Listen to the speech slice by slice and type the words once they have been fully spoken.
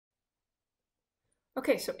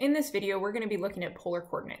Okay, so in this video, we're going to be looking at polar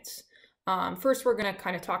coordinates. First, we're going to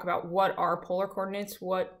kind of talk about what are polar coordinates,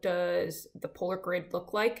 what does the polar grid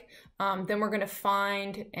look like. Then we're going to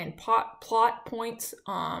find and plot points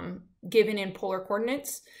given in polar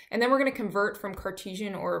coordinates. And then we're going to convert from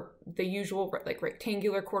Cartesian or the usual like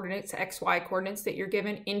rectangular coordinates, XY coordinates that you're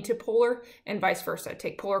given into polar and vice versa.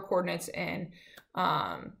 Take polar coordinates and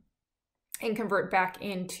convert back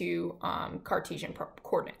into Cartesian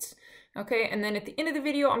coordinates. Okay, and then at the end of the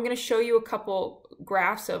video, I'm going to show you a couple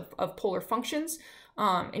graphs of polar functions,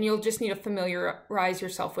 and you'll just need to familiarize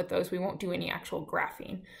yourself with those. We won't do any actual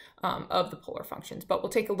graphing of the polar functions, but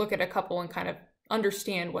we'll take a look at a couple and kind of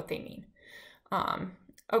understand what they mean.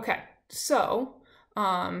 Okay, so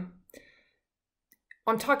I'm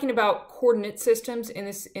talking about coordinate systems in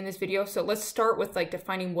this video. So let's start with like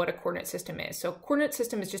defining what a coordinate system is. So coordinate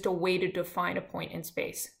system is just a way to define a point in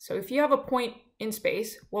space. So if you have a point in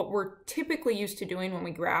space, what we're typically used to doing when we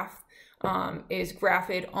graph is graph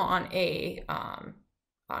it on a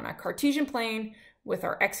Cartesian plane with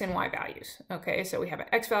our x and y values. Okay, so we have an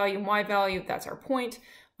x value and y value. That's our point.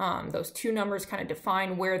 Those two numbers kind of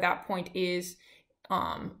define where that point is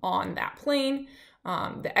on that plane.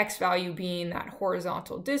 The x value being that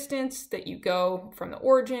horizontal distance that you go from the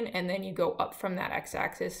origin, and then you go up from that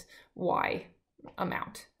x-axis y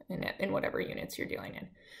amount in whatever units you're dealing in.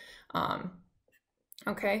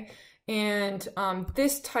 Okay, and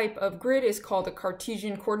this type of grid is called a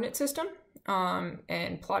Cartesian coordinate system,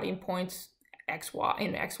 and plotting points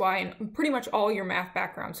xy, and pretty much all your math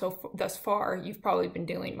background so thus far, you've probably been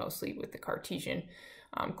dealing mostly with the Cartesian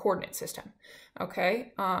coordinate system.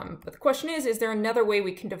 Okay, but the question is there another way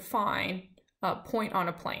we can define a point on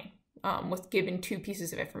a plane with given two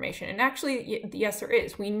pieces of information? And actually, yes, there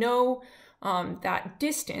is. We know that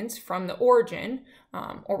distance from the origin,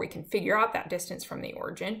 or we can figure out that distance from the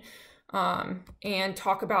origin, and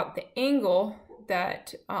talk about the angle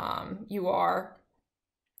that you are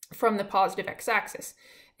from the positive x-axis.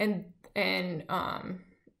 And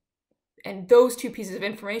those two pieces of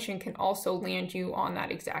information can also land you on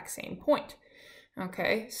that exact same point.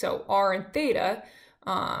 Okay, so r and theta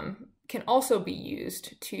can also be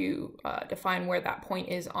used to define where that point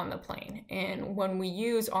is on the plane. And when we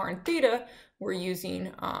use r and theta, we're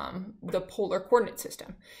using the polar coordinate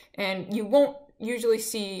system. And you won't usually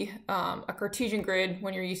see a Cartesian grid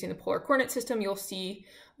when you're using the polar coordinate system. You'll see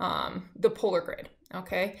the polar grid.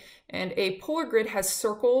 Okay, and a polar grid has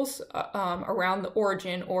circles around the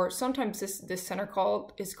origin, or sometimes this center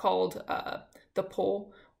is called the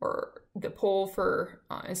pole, or the pole for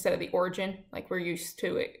instead of the origin, like we're used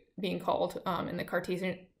to it being called in the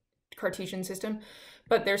Cartesian system.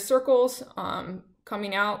 But there's circles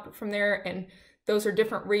coming out from there, and those are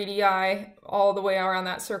different radii all the way around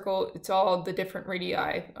that circle. It's all the different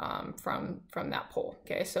radii from that pole.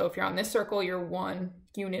 Okay, so if you're on this circle, you're 1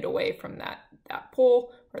 unit away from that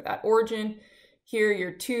pole or that origin. Here,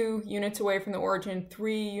 you're 2 units away from the origin,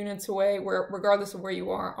 3 units away, regardless of where you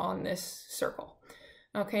are on this circle.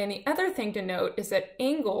 Okay, and the other thing to note is that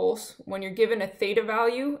angles, when you're given a theta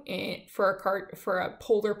value for a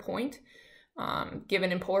polar point,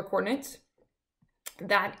 given in polar coordinates,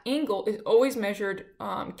 that angle is always measured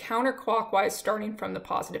counterclockwise starting from the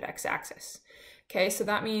positive x-axis. Okay, so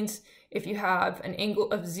that means if you have an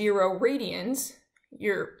angle of 0 radians,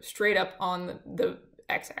 you're straight up on the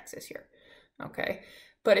x-axis here. Okay,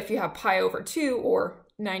 but if you have pi over 2 or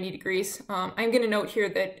 90 degrees, I'm going to note here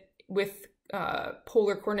that with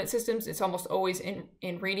polar coordinate systems, it's almost always in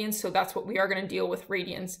radians, so that's what we are going to deal with,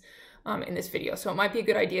 radians, in this video. So it might be a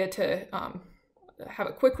good idea to have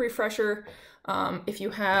a quick refresher. If you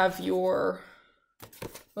have your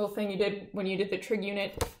little thing you did when you did the trig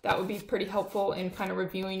unit, that would be pretty helpful in kind of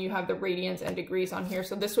reviewing. You have the radians and degrees on here,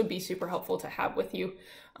 so this would be super helpful to have with you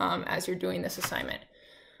as you're doing this assignment.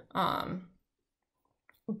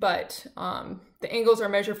 But the angles are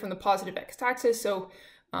measured from the positive x-axis, so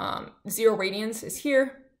 0 radians is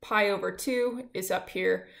here, pi over 2 is up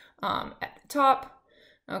here at the top.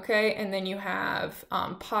 Okay, and then you have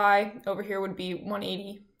pi over here would be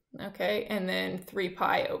 180, okay, and then 3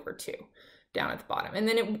 pi over 2 down at the bottom. And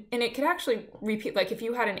then it could actually repeat, like if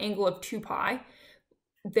you had an angle of 2 pi,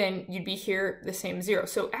 then you'd be here the same 0.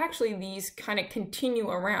 So actually these kind of continue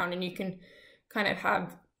around, and you can kind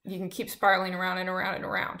of you can keep spiraling around and around and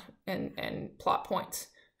around and plot points.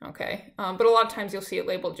 Okay, but a lot of times you'll see it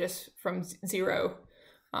labeled just from 0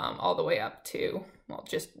 all the way up to, well,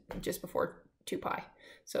 just before 2 pi.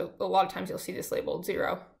 So a lot of times you'll see this labeled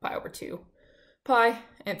 0, pi over 2 pi,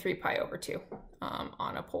 and 3 pi over 2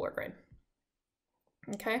 on a polar grid.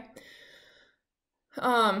 Okay,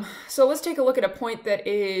 So let's take a look at a point that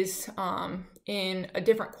is in a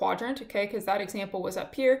different quadrant, okay, because that example was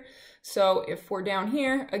up here. So if we're down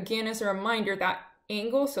here, again, as a reminder, that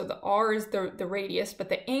angle, so the r is the radius, but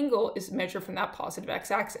the angle is measured from that positive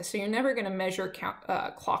x-axis. So you're never going to measure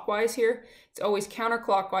clockwise here. It's always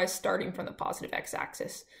counterclockwise, starting from the positive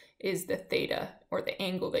x-axis is the theta, or the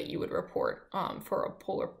angle that you would report for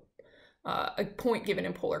a point given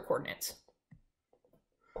in polar coordinates.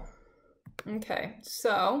 Okay,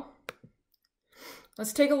 so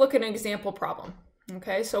let's take a look at an example problem.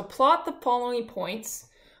 Okay, so plot the following points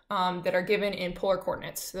that are given in polar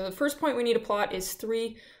coordinates. So the first point we need to plot is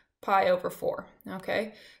 3 pi over 4.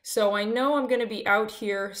 Okay, so I know I'm going to be out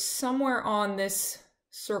here somewhere on this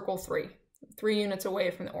circle 3 units away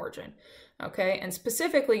from the origin. Okay, and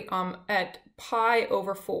specifically at pi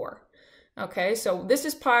over 4. Okay, so this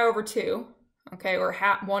is pi over 2. Okay, or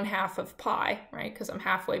 1/2 of pi, right? Because I'm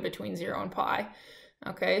halfway between 0 and pi.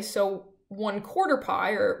 Okay, so 1/4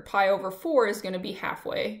 pi, or pi over 4, is going to be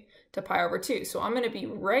halfway to pi over 2. So I'm going to be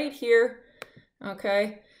right here,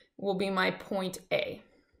 okay, will be my point A.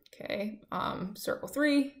 Okay, circle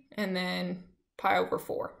 3, and then pi over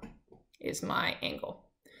 4 is my angle.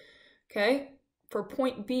 Okay, for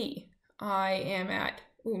point B, I am at,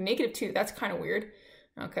 -2, that's kind of weird.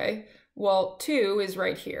 Okay, well, 2 is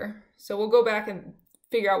right here. So we'll go back and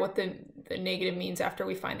figure out what the negative means after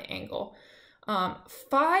we find the angle.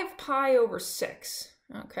 5 pi over 6,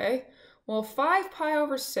 okay? Well, 5 pi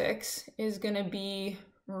over 6 is going to be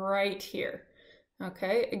right here,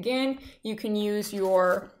 okay? Again, you can use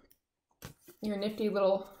your nifty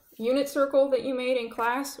little unit circle that you made in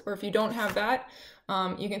class, or if you don't have that,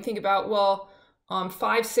 you can think about, well,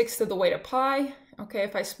 5/6 of the way to pi, okay?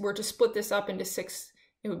 If I were to split this up into 6,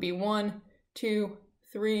 it would be 1, 2,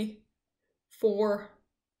 3, 4,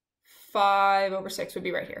 5 over 6 would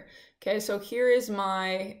be right here. Okay, so here is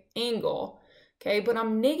my angle, okay, but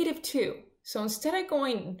I'm -2. So instead of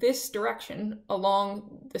going this direction,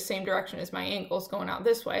 along the same direction as my angles going out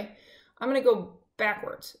this way, I'm going to go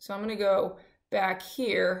backwards. So I'm going to go back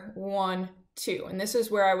here, 1, 2, and this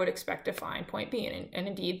is where I would expect to find point B, and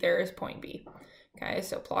indeed there is point B. Okay,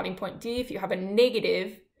 so plotting point D, if you have a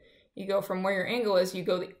negative, you go from where your angle is, you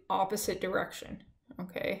go the opposite direction.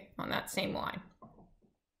 Okay, on that same line.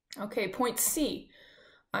 Okay, point C,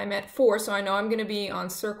 I'm at 4, so I know I'm going to be on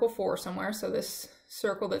circle 4 somewhere, so this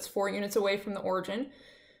circle that's 4 units away from the origin.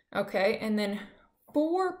 Okay, and then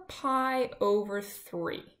 4 pi over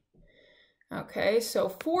 3. Okay, so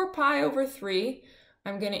 4 pi over 3,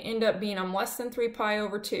 I'm going to end up being, I'm less than 3 pi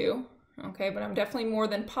over 2, okay, but I'm definitely more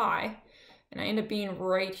than pi, and I end up being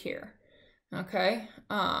right here. Okay,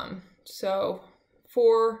 so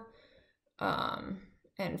 4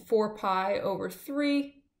 and 4 pi over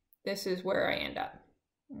 3, this is where I end up.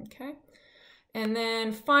 Okay, and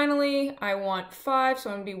then finally I want 5, so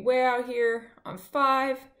I'm going to be way out here on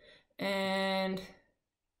 5, and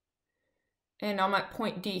I'm at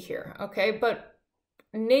point D here. Okay, but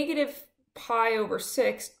negative pi over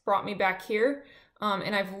 6 brought me back here,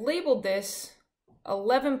 and I've labeled this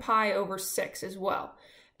 11 pi over 6 as well,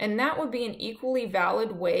 and that would be an equally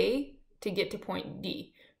valid way to get to point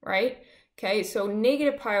D, right? Okay, so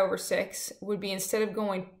negative pi over 6 would be, instead of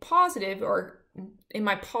going positive, or in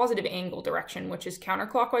my positive angle direction, which is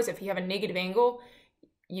counterclockwise, if you have a negative angle,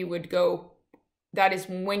 you would go, that is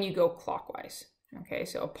when you go clockwise. Okay,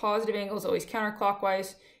 so a positive angle is always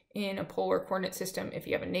counterclockwise in a polar coordinate system. If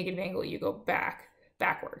you have a negative angle, you go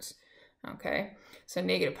backwards. Okay, so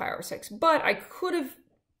negative pi over 6. But I could have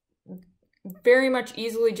very much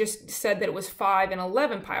easily just said that it was 5 and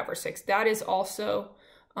 11 pi over 6. That is also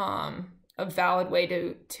a valid way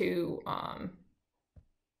to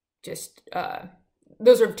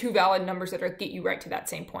those are 2 valid numbers that get you right to that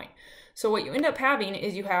same point. So what you end up having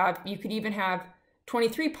is you could even have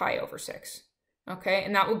 23 pi over 6, okay,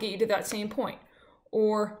 and that will get you to that same point,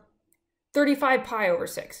 or 35 pi over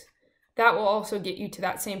 6. That will also get you to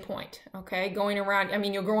that same point, okay? Going around, I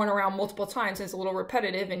mean, you're going around multiple times, it's a little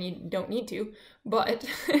repetitive and you don't need to, but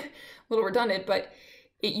a little redundant, but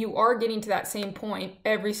you are getting to that same point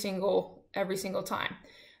every single time.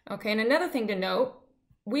 Okay, and another thing to note,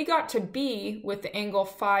 we got to B with the angle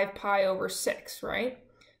 5 pi over 6, right?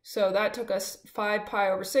 So that took us 5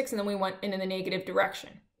 pi over 6, and then we went into the negative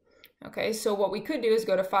direction. Okay, so what we could do is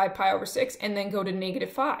go to 5 pi over 6 and then go to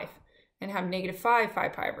 -5 and have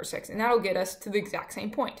 -5 pi over 6, and that'll get us to the exact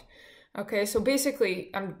same point. Okay, so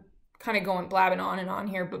basically, I'm kind of going blabbing on and on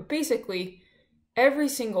here, but basically every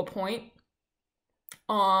single point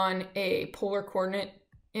on a polar coordinate,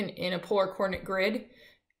 in a polar coordinate grid,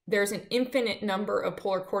 there's an infinite number of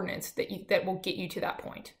polar coordinates that will get you to that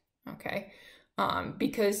point. Okay,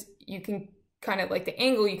 because you can kind of like the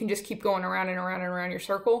angle, you can just keep going around and around and around your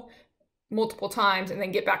circle multiple times and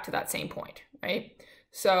then get back to that same point, right?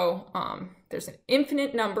 So there's an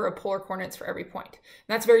infinite number of polar coordinates for every point. And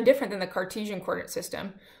that's very different than the Cartesian coordinate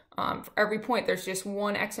system. For every point, there's just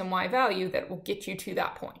one x and y value that will get you to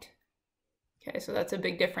that point. Okay, so that's a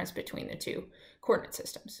big difference between the two coordinate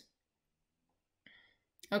systems.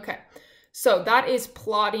 Okay, so that is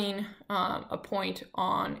plotting a point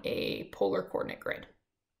on a polar coordinate grid.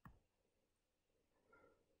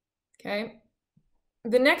 Okay,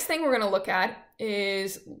 the next thing we're going to look at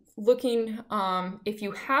is looking if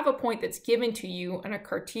you have a point that's given to you in a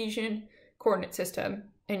Cartesian coordinate system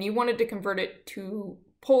and you wanted to convert it to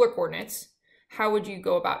polar coordinates, how would you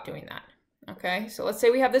go about doing that? Okay, so let's say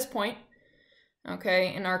we have this point,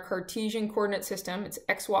 okay, in our Cartesian coordinate system, it's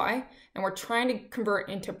xy, and we're trying to convert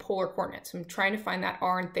into polar coordinates. I'm trying to find that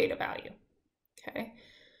r and theta value. Okay,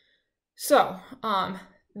 so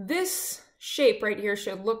this shape right here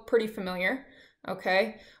should look pretty familiar.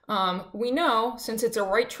 Okay, we know, since it's a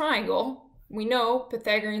right triangle, we know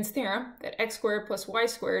Pythagorean's theorem that x squared plus y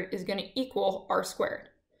squared is going to equal r squared.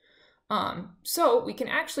 So we can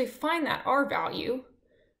actually find that r value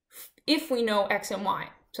if we know x and y.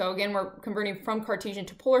 So again, we're converting from Cartesian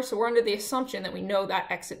to polar, so we're under the assumption that we know that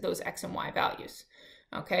those x and y values.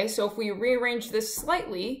 Okay, so if we rearrange this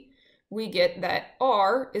slightly, we get that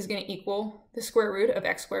r is going to equal the square root of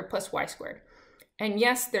x squared plus y squared. And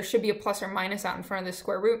yes, there should be a plus or minus out in front of the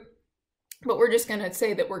square root, but we're just going to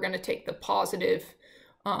say that we're going to take the positive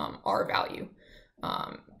r value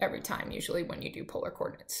every time, usually when you do polar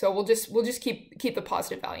coordinates. So we'll just keep the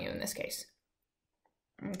positive value in this case.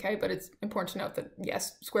 Okay, but it's important to note that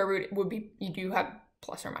yes, square root would be, you do have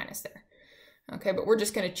plus or minus there. Okay, but we're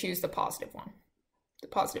just going to choose the positive one, the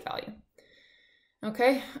positive value.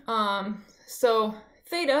 Okay, so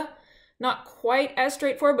theta, not quite as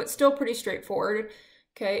straightforward, but still pretty straightforward.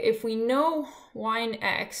 Okay, if we know y and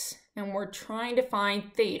x and we're trying to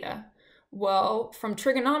find theta, well, from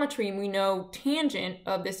trigonometry, we know tangent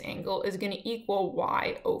of this angle is going to equal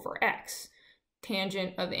y over x.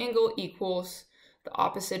 Tangent of the angle equals the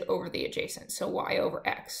opposite over the adjacent, so y over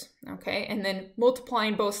x. Okay, and then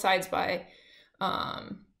multiplying both sides by,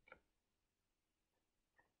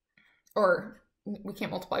 or we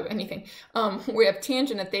can't multiply by anything. We have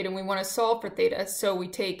tangent of theta and we want to solve for theta, so we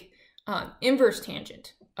take inverse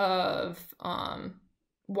tangent of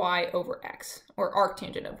y over x, or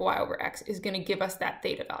arctangent of y over x is going to give us that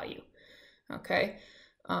theta value. Okay,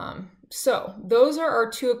 so those are our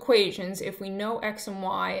two equations if we know x and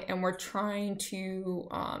y and we're trying to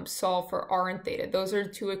solve for r and theta. Those are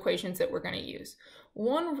two equations that we're going to use.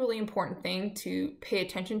 One really important thing to pay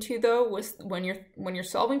attention to, though, was when you're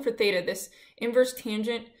solving for theta, this inverse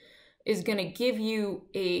tangent is going to give you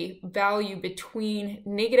a value between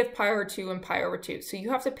negative pi over 2 and pi over 2. So you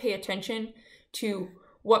have to pay attention to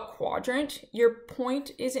what quadrant your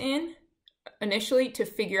point is in initially to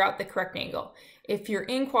figure out the correct angle. If you're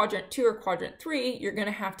in quadrant 2 or quadrant 3, you're going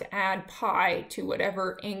to have to add pi to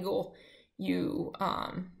whatever angle you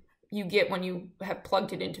get when you have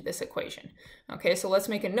plugged it into this equation. Okay, so let's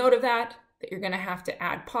make a note of that you're going to have to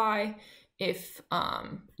add pi if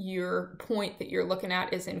your point that you're looking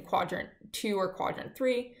at is in quadrant 2 or quadrant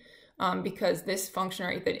 3, because this function,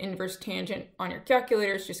 right, the inverse tangent on your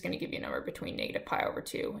calculator is just going to give you a number between negative pi over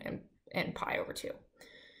 2 and pi over 2.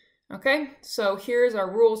 Okay, so here's our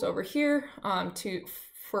rules over here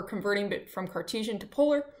for converting from Cartesian to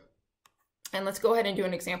polar. And let's go ahead and do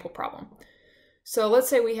an example problem. So let's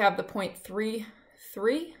say we have the point 3,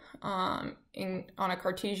 3 on a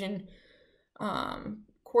Cartesian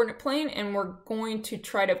coordinate plane, and we're going to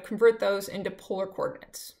try to convert those into polar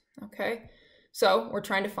coordinates. Okay, so we're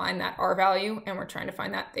trying to find that r value and we're trying to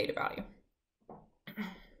find that theta value.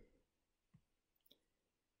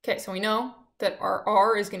 Okay, so we know that our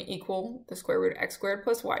r is going to equal the square root of x squared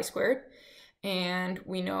plus y squared, and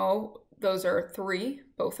we know those are 3,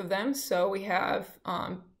 both of them, so we have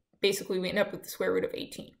basically we end up with the square root of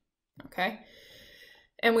 18. Okay,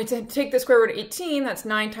 and we take the square root of 18, that's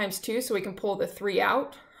 9 times 2, so we can pull the 3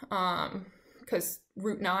 out because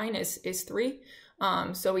root 9 is 3,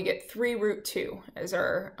 so we get 3 root 2 as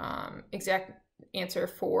our exact answer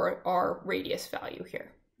for our radius value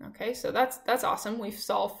here. Okay, so that's awesome. We've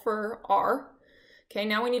solved for r. Okay,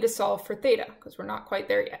 now we need to solve for theta because we're not quite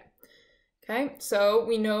there yet. Okay, so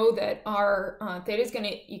we know that our theta is going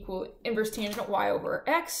to equal inverse tangent of y over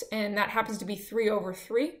x, and that happens to be 3 over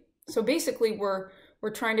 3. So basically, we're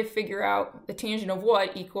trying to figure out the tangent of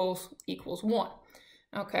what equals 1.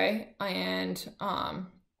 Okay, and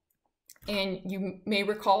you may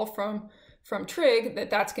recall from from trig that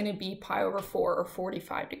that's going to be pi over 4 or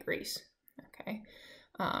 45 degrees. Okay,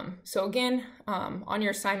 so again, on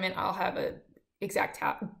your assignment, I'll have a exact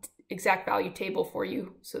value table for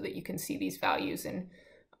you so that you can see these values and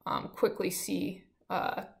quickly see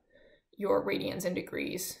your radians and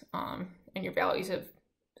degrees and your values of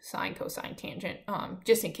sine, cosine, tangent,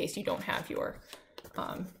 just in case you don't have your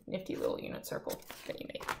nifty little unit circle that you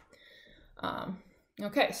made.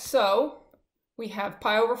 Okay, so we have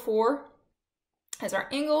pi over 4 as our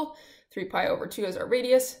angle, 3 pi over 2 as our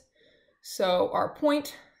radius. So our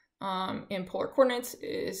point in polar coordinates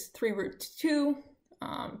is 3 root 2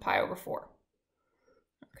 pi over 4.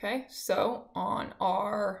 Okay, so on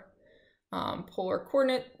our polar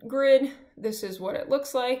coordinate grid, this is what it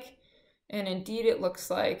looks like. And indeed, it looks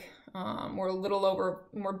like we're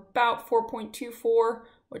about 4.24,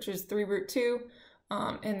 which is 3 root 2.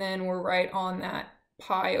 And then we're right on that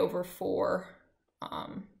pi over 4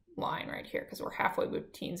 line right here, because we're halfway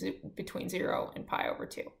between 0 and pi over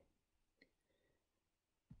 2.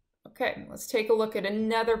 Okay, let's take a look at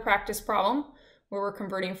another practice problem where we're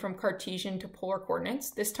converting from Cartesian to polar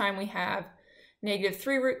coordinates. This time we have negative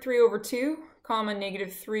 3 root 3 over 2, comma,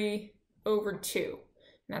 negative 3 over 2.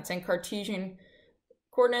 And that's in Cartesian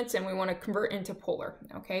coordinates, and we want to convert into polar.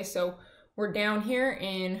 Okay, so we're down here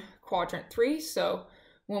in quadrant 3. So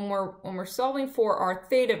when we're solving for our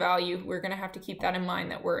theta value, we're going to have to keep that in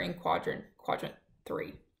mind that we're in quadrant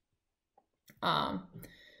 3.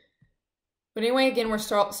 But anyway, again, we're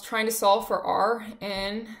trying to solve for r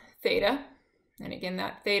and theta. And again,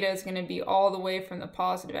 that theta is going to be all the way from the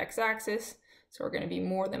positive x-axis. So we're going to be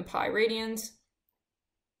more than pi radians.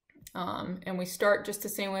 And we start just the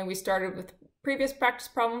same way we started with the previous practice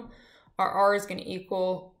problem. Our r is going to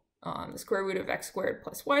equal the square root of x squared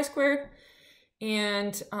plus y squared.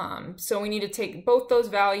 And so we need to take both those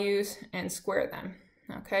values and square them.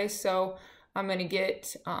 Okay, so I'm going to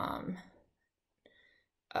get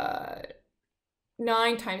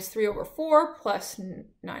 9 times 3 over 4 plus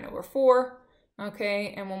 9 over 4.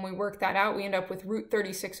 Okay, and when we work that out, we end up with root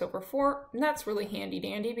 36 over 4. And that's really handy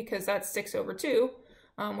dandy because that's 6 over 2,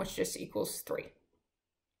 which just equals 3.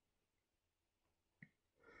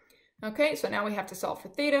 Okay, so now we have to solve for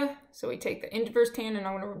theta. So we take the inverse tangent.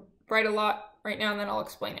 I'm going to write a lot right now and then I'll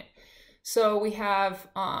explain it. So we have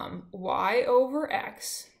y over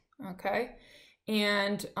x, okay?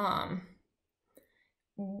 And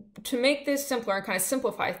to make this simpler and kind of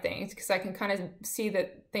simplify things, because I can kind of see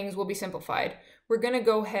that things will be simplified, we're going to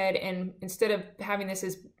go ahead and instead of having this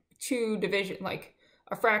as two division, like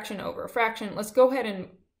a fraction over a fraction, let's go ahead and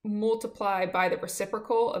multiply by the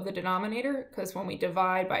reciprocal of the denominator, because when we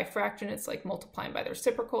divide by a fraction, it's like multiplying by the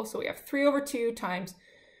reciprocal. So we have 3 over 2 times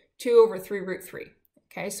 2 over 3 root 3.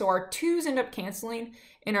 Okay, so our 2's end up canceling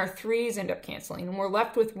and our 3's end up canceling, and we're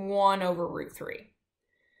left with 1 over root 3.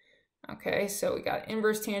 Okay, so we got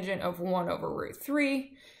inverse tangent of 1 over root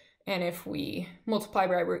 3, and if we multiply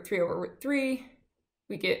by root 3 over root 3,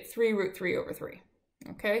 we get 3 root 3 over 3.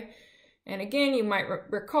 Okay, and again, you might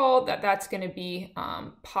recall that that's going to be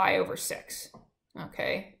pi over 6.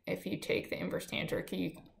 Okay, if you take the inverse tangent,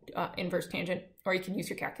 or you can use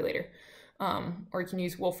your calculator, or you can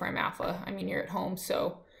use Wolfram Alpha. I mean, you're at home,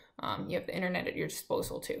 so you have the internet at your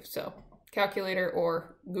disposal too. So calculator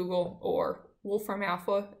or Google or Wolfram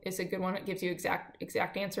Alpha is a good one. It gives you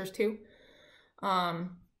exact answers too.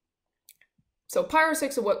 So pi over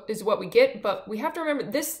 6 is what we get, but we have to remember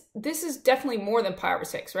this is definitely more than pi over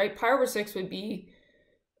 6, right? Pi over 6 would be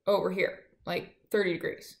over here, like 30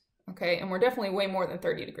 degrees, okay? And we're definitely way more than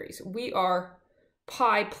 30 degrees. We are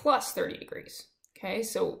pi plus 30 degrees, okay?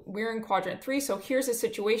 So we're in quadrant 3, so here's a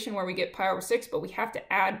situation where we get pi over 6, but we have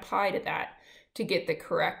to add pi to that to get the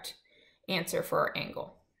correct answer for our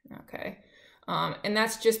angle, okay? And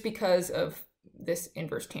that's just because of this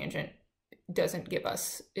inverse tangent doesn't give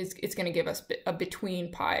us, it's going to give us a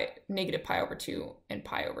between negative pi over 2 and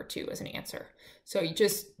pi over 2 as an answer. So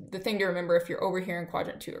the thing to remember, if you're over here in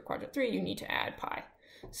quadrant 2 or quadrant 3, you need to add pi.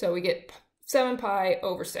 So we get 7 pi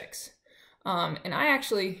over 6. And I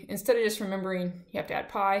actually, instead of just remembering you have to add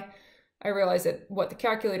pi, I realized that what the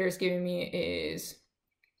calculator is giving me is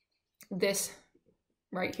this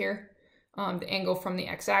right here. The angle from the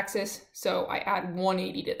x-axis, so I add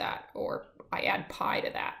 180 to that, or I add pi to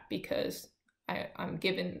that, because I'm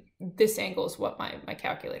given this angle is what my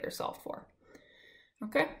calculator solved for.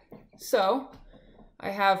 Okay, so I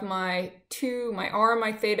have my r and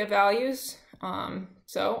my theta values,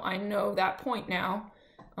 so I know that point now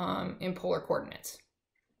in polar coordinates.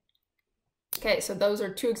 Okay, so those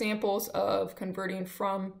are 2 examples of converting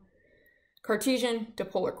from Cartesian to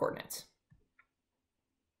polar coordinates.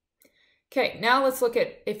 Okay, now let's look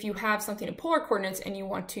at if you have something in polar coordinates and you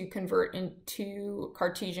want to convert into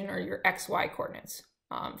Cartesian or your XY coordinates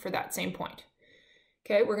for that same point.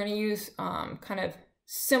 Okay, we're going to use kind of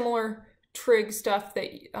similar trig stuff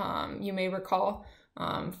that you may recall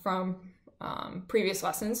from previous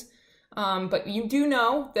lessons. But you do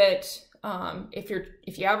know that if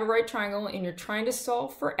you have a right triangle and you're trying to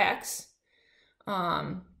solve for x,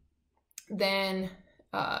 then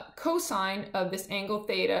cosine of this angle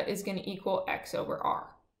theta is going to equal x over r.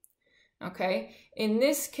 Okay, in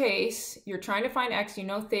this case, you're trying to find x, you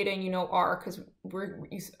know theta and you know r, because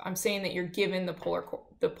I'm saying that you're given the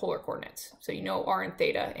polar coordinates. So you know r and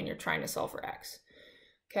theta and you're trying to solve for x.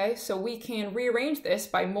 Okay, so we can rearrange this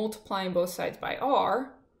by multiplying both sides by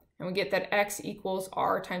r, and we get that x equals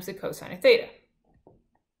r times the cosine of theta.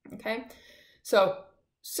 Okay, so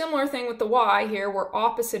similar thing with the y here, we're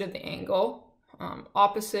opposite of the angle.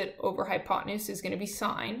 Opposite over hypotenuse is going to be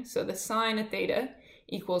sine, so the sine of theta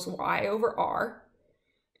equals y over r,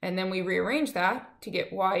 and then we rearrange that to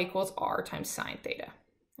get y equals r times sine theta.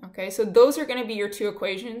 Okay, so those are going to be your two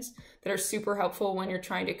equations that are super helpful when you're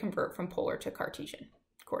trying to convert from polar to Cartesian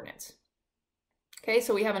coordinates. Okay,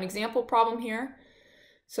 so we have an example problem here.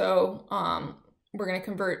 So we're going to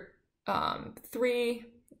convert 3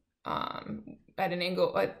 at an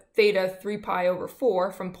angle at theta 3 pi over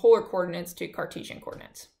 4 from polar coordinates to Cartesian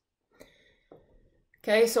coordinates.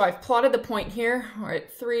 Okay, so I've plotted the point here. We're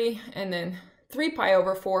at 3 and then 3 pi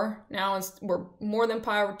over 4. Now we're more than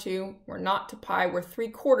pi over 2. We're not to pi. We're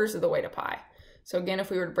 3/4 of the way to pi. So again, if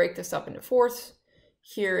we were to break this up into fourths,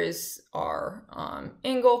 here is our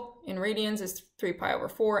angle in radians is 3 pi over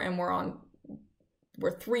 4, and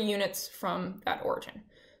we're 3 units from that origin.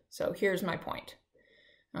 So here's my point.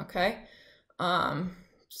 Okay,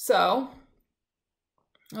 so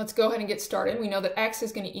let's go ahead and get started. We know that x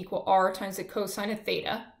is going to equal r times the cosine of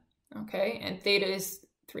theta. Okay, and theta is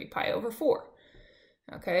 3 pi over 4.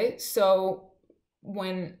 Okay, so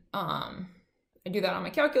when I do that on my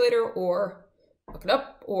calculator or look it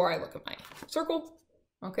up or I look at my circle,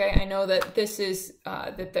 okay, I know that this is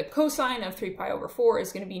that the cosine of 3 pi over 4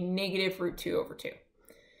 is going to be negative √2 over 2.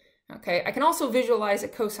 Okay, I can also visualize a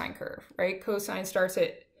cosine curve, right? Cosine starts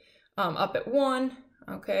at up at 1.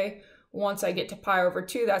 Okay, once I get to pi over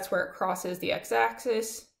 2, that's where it crosses the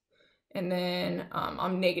x-axis, and then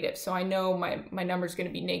I'm negative. So I know my number is going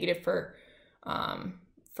to be negative for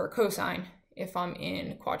cosine if I'm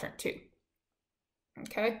in quadrant 2.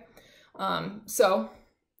 Okay, so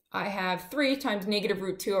I have 3 times negative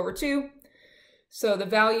 √2 over 2. So the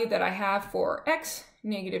value that I have for x,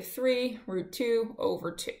 negative 3 √2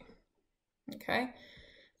 over 2. Okay,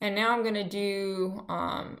 and now I'm going to do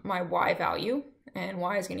my y value, and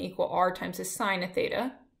y is going to equal r times the sine of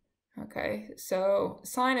theta. Okay, so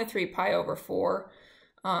sine of 3 pi over 4,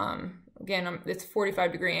 again, it's a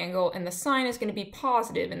 45-degree angle, and the sine is going to be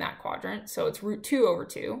positive in that quadrant, so it's √2 over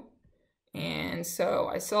 2. And so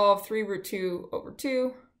I solve 3 √2 over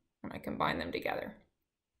 2, and I combine them together.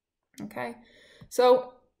 Okay,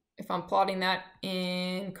 so if I'm plotting that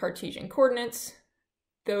in Cartesian coordinates,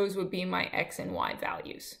 those would be my x and y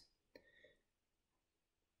values.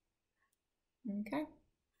 Okay,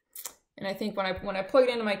 and I think when I plug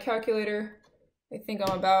it into my calculator, I think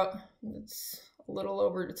I'm about, it's a little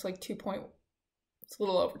over, it's like it's a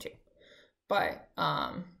little over 2. But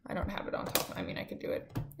I don't have it on top. I mean, I could do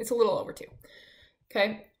it. It's a little over 2.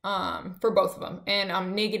 Okay, for both of them. And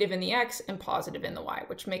I'm negative in the x and positive in the y,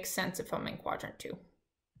 which makes sense if I'm in quadrant 2.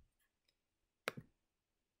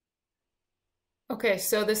 Okay,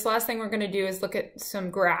 so this last thing we're going to do is look at some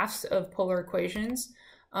graphs of polar equations.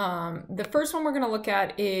 The first one we're going to look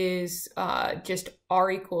at is just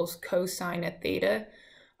r equals cosine of theta.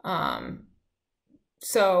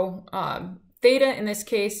 Theta in this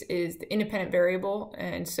case is the independent variable,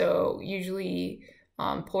 and so usually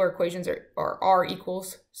polar equations are r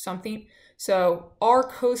equals something. So r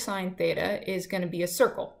cosine theta is going to be a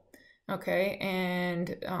circle. Okay,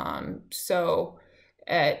 and so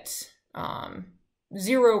at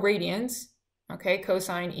 0 radians, okay,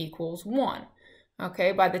 cosine equals 1.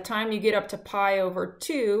 Okay, by the time you get up to pi over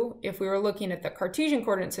 2, if we were looking at the Cartesian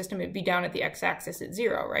coordinate system, it'd be down at the x-axis at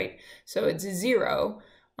 0, right? So it's 0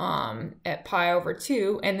 at pi over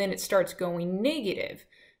 2, and then it starts going negative.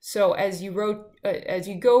 So as you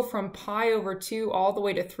go from pi over 2 all the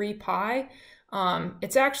way to 3 pi,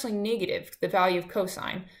 it's actually negative, the value of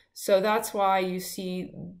cosine. So that's why you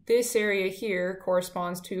see this area here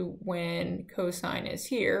corresponds to when cosine is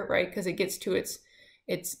here, right? Because it gets to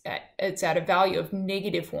it's at a value of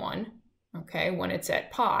 -1, okay, when it's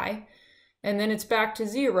at pi, and then it's back to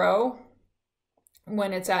 0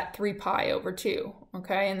 when it's at 3 pi over 2,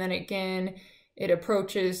 okay? And then again, it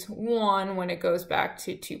approaches 1 when it goes back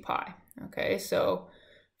to 2 pi, okay? So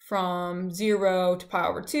from 0 to pi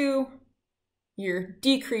over 2, you're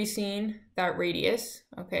decreasing that radius,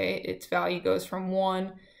 okay? Its value goes from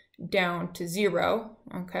 1 down to 0,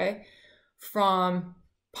 okay? From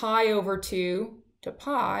pi over 2 to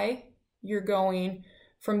pi, you're going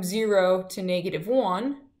from 0 to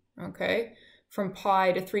 -1, okay? From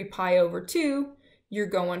pi to 3 pi over 2, you're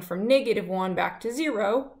going from -1 back to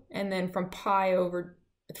 0, and then from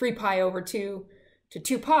 3 pi over 2 to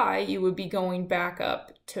 2 pi, you would be going back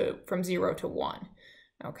up to from 0 to 1.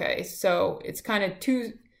 Okay, so it's kind of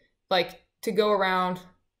to go around,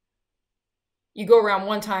 you go around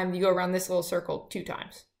one time, you go around this little circle 2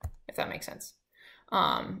 times, if that makes sense.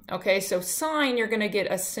 Okay, so sine, you're going to get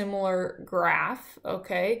a similar graph,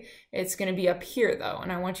 okay? It's going to be up here, though,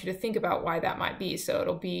 and I want you to think about why that might be. So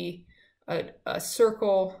it'll be a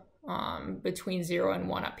circle between 0 and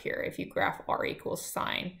 1 up here if you graph r equals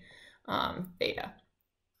sine theta.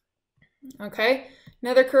 Okay,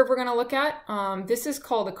 another curve we're going to look at, this is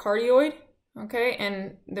called a cardioid, okay?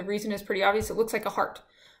 And the reason is pretty obvious. It looks like a heart.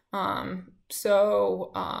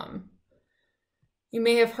 You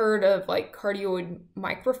may have heard of like cardioid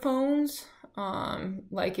microphones,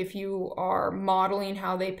 like if you are modeling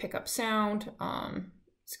how they pick up sound,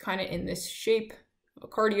 it's kind of in this shape of a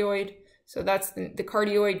cardioid. So that's the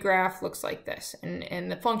cardioid graph looks like this,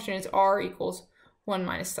 and the function is r equals 1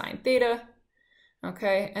 minus sine theta.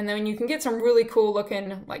 Okay, and then you can get some really cool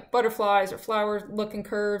looking like butterflies or flower looking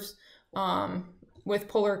curves with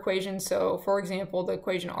polar equations. So for example, the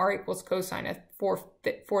equation r equals cosine of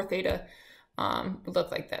 4 theta would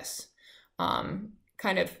look like this.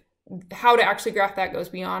 Kind of how to actually graph that goes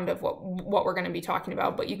beyond of what we're going to be talking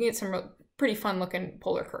about, but you can get some pretty fun looking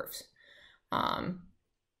polar curves.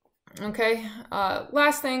 Okay,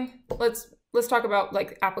 last thing, let's talk about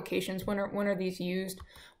like applications. When are these used?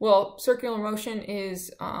 Well, circular motion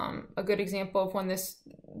is a good example of when this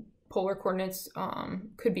polar coordinates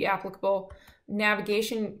could be applicable.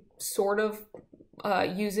 Navigation sort of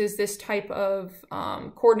uses this type of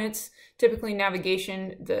coordinates. Typically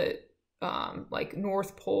navigation, the like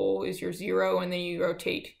north pole is your 0, and then you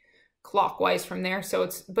rotate clockwise from there. So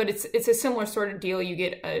it's a similar sort of deal. You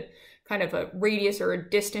get a kind of a radius or a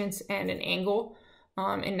distance and an angle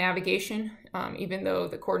in navigation, even though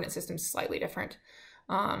the coordinate system is slightly different.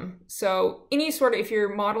 So if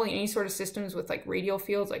you're modeling any sort of systems with like radial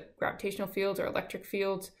fields, like gravitational fields or electric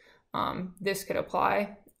fields, this could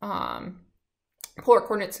apply. Polar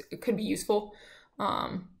coordinates could be useful.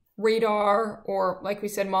 Radar, or like we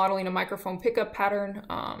said, modeling a microphone pickup pattern.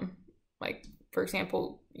 Like for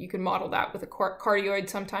example, you could model that with a cardioid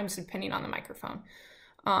sometimes depending on the microphone.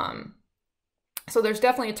 So there's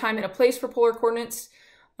definitely a time and a place for polar coordinates.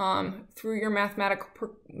 Through your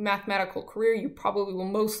mathematical career, you probably will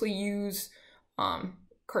mostly use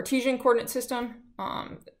Cartesian coordinate system,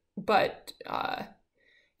 but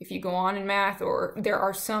if you go on in math, or there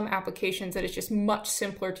are some applications that it's just much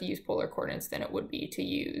simpler to use polar coordinates than it would be to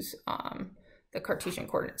use the Cartesian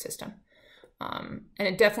coordinate system. And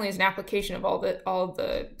it definitely is an application of all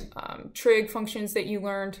the trig functions that you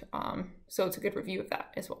learned. So it's a good review of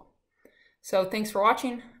that as well. So thanks for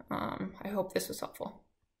watching. I hope this was helpful.